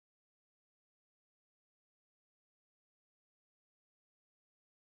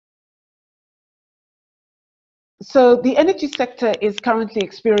So the energy sector is currently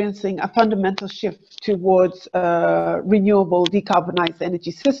experiencing a fundamental shift towards renewable, decarbonized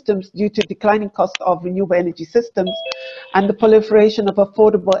energy systems due to declining cost of renewable energy systems and the proliferation of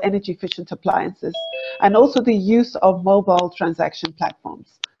affordable energy efficient appliances, and also the use of mobile transaction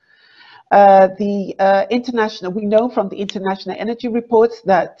platforms. We know from the international energy reports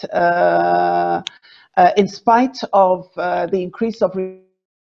that in spite of the increase of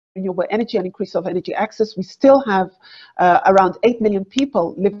renewable energy and increase of energy access, we still have around 8 million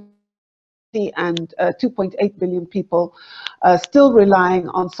people living and 2.8 billion people still relying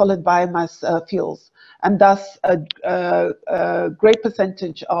on solid biomass fuels. And thus, a great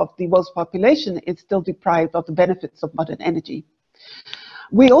percentage of the world's population is still deprived of the benefits of modern energy.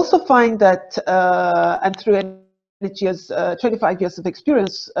 We also find that, and through ENERGIA's 25 years of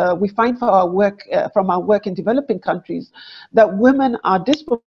experience, we find from our work in developing countries that women are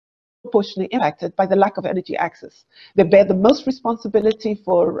disproportionately impacted by the lack of energy access. They bear the most responsibility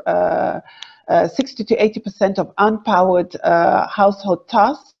for 60 to 80% of unpowered household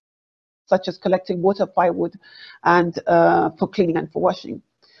tasks, such as collecting water, firewood, and for cleaning and for washing.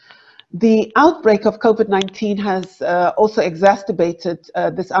 The outbreak of COVID-19 has also exacerbated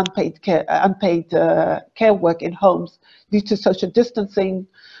this unpaid care work in homes due to social distancing,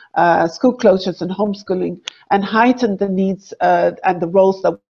 school closures and homeschooling, and heightened the needs and the roles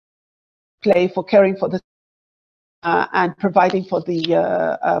that play for caring for the and providing for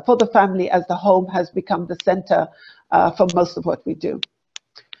the family, as the home has become the center for most of what we do.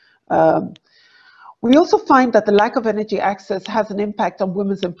 We also find that the lack of energy access has an impact on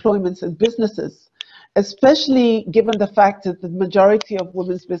women's employments and businesses, especially given the fact that the majority of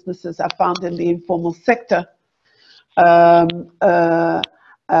women's businesses are found in the informal sector.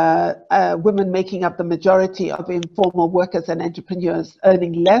 Women making up the majority of informal workers and entrepreneurs,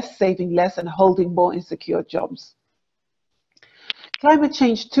 earning less, saving less, and holding more insecure jobs. Climate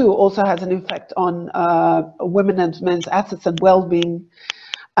change, too, also has an effect on women and men's assets and well-being,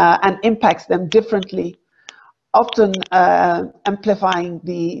 and impacts them differently, often amplifying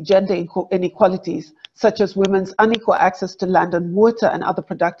the gender inequalities, such as women's unequal access to land and water and other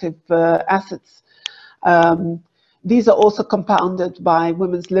productive assets. These are also compounded by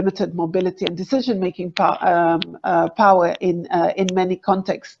women's limited mobility and decision-making power in many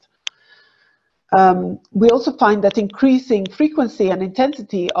contexts. We also find that increasing frequency and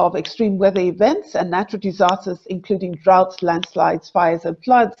intensity of extreme weather events and natural disasters, including droughts, landslides, fires, and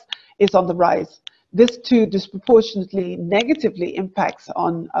floods, is on the rise. This too disproportionately negatively impacts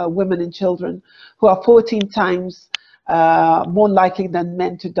on women and children, who are 14 times more likely than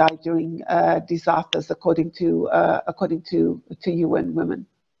men to die during disasters, according to UN Women.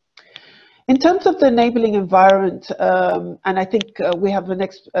 In terms of the enabling environment, and I think we have the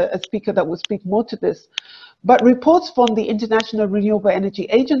next speaker that will speak more to this, but reports from the International Renewable Energy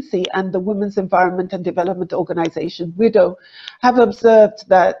Agency and the Women's Environment and Development Organization, WIDO, have observed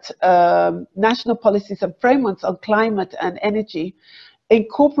that national policies and frameworks on climate and energy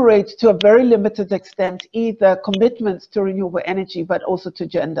incorporate to a very limited extent either commitments to renewable energy but also to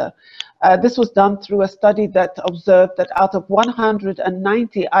gender. This was done through a study that observed that out of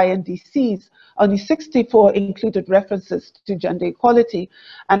 190 INDCs, only 64 included references to gender equality,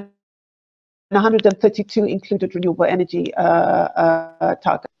 and 132 included renewable energy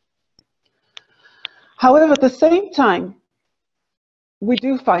targets. However, at the same time, we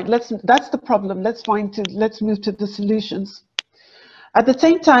do find, that's the problem, let's move to the solutions. At the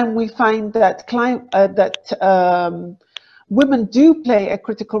same time, we find that women do play a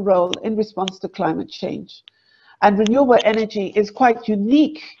critical role in response to climate change. And renewable energy is quite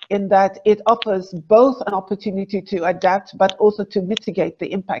unique in that it offers both an opportunity to adapt, but also to mitigate the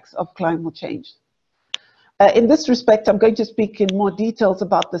impacts of climate change. In this respect, I'm going to speak in more details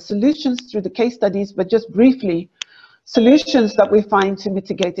about the solutions through the case studies, but just briefly, solutions that we find to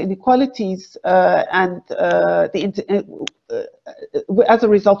mitigate inequalities and as a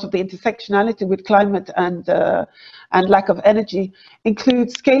result of the intersectionality with climate and lack of energy include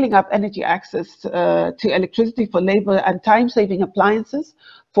scaling up energy access to electricity for labor and time-saving appliances,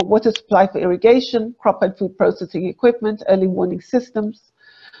 for water supply for irrigation, crop and food processing equipment, early warning systems.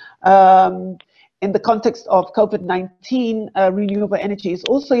 In the context of COVID-19, renewable energy is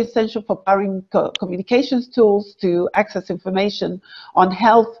also essential for powering communications tools to access information on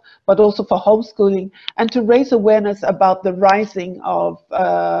health, but also for homeschooling, and to raise awareness about the rising of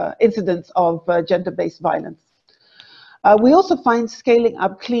incidents of gender-based violence. We also find scaling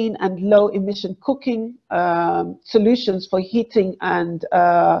up clean and low-emission cooking solutions for heating and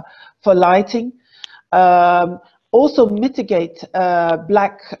for lighting. Also mitigate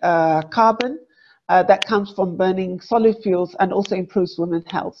black carbon, that comes from burning solid fuels and also improves women's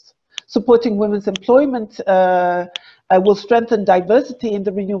health. Supporting women's employment will strengthen diversity in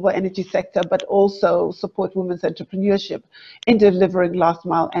the renewable energy sector, but also support women's entrepreneurship in delivering last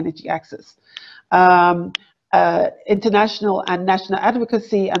mile energy access. International and national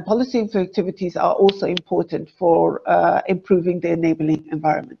advocacy and policy activities are also important for improving the enabling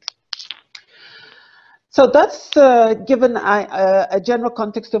environment. So that's given a general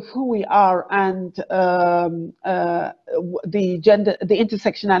context of who we are and the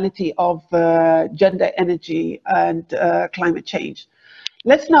intersectionality of gender, energy, and climate change.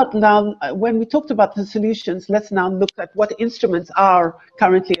 Let's now, when we talked about the solutions, let's now look at what instruments are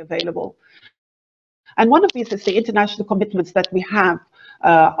currently available. And one of these is the international commitments that we have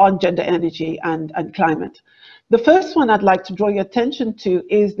on gender, energy, and climate. The first one I'd like to draw your attention to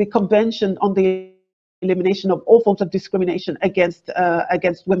is the Convention on the Elimination of All Forms of Discrimination against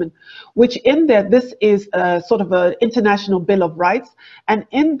women, which in there, this is sort of an international Bill of Rights, and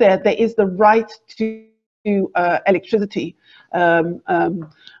in there is the right to electricity.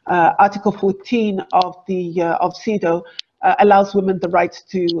 Article 14 of the of CEDAW allows women the right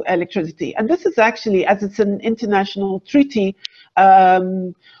to electricity, and this is actually, as it's an international treaty,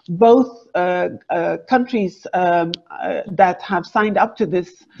 both countries that have signed up to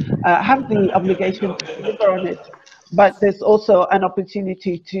this have the obligation to deliver on it, but there's also an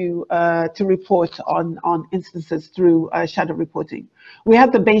opportunity to report on instances through shadow reporting. We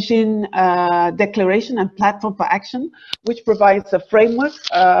have the Beijing Declaration and Platform for Action, which provides a framework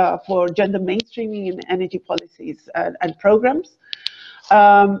for gender mainstreaming in energy policies and programs.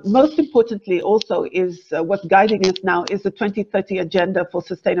 Most importantly also is what's guiding us now is the 2030 Agenda for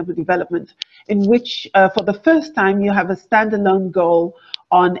Sustainable Development, in which for the first time you have a standalone goal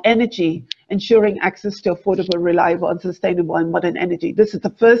on energy, ensuring access to affordable, reliable, and sustainable and modern energy. This is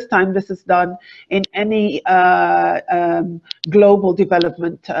the first time this is done in any global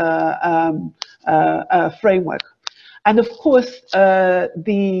development framework. And of course,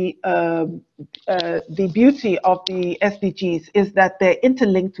 the beauty of the SDGs is that they're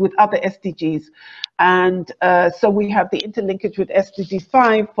interlinked with other SDGs. And so we have the interlinkage with SDG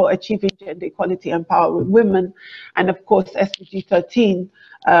 5 for achieving gender equality and empowering women. And of course, SDG 13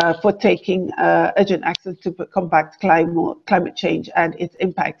 for taking urgent action to combat climate change and its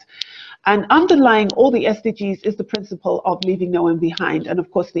impact. And underlying all the SDGs is the principle of leaving no one behind, and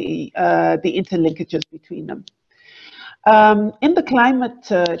of course the interlinkages between them. In the climate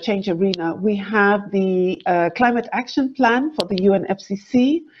change arena, we have the Climate Action Plan for the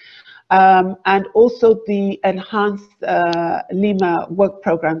UNFCCC, and also the enhanced Lima work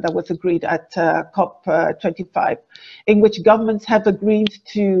program that was agreed at COP25, in which governments have agreed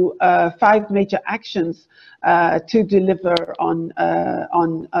to 5 major actions to deliver on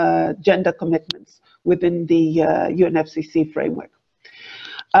gender commitments within the UNFCCC framework.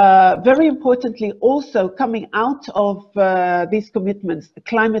 Very importantly, also coming out of these commitments, the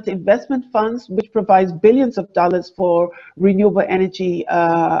climate investment funds, which provides billions of dollars for renewable energy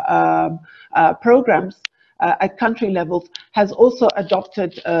programs at country levels, has also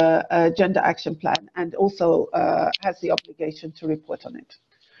adopted a gender action plan and also has the obligation to report on it.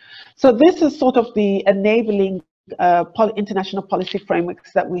 So this is sort of the enabling international policy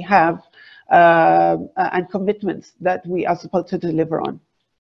frameworks that we have and commitments that we are supposed to deliver on.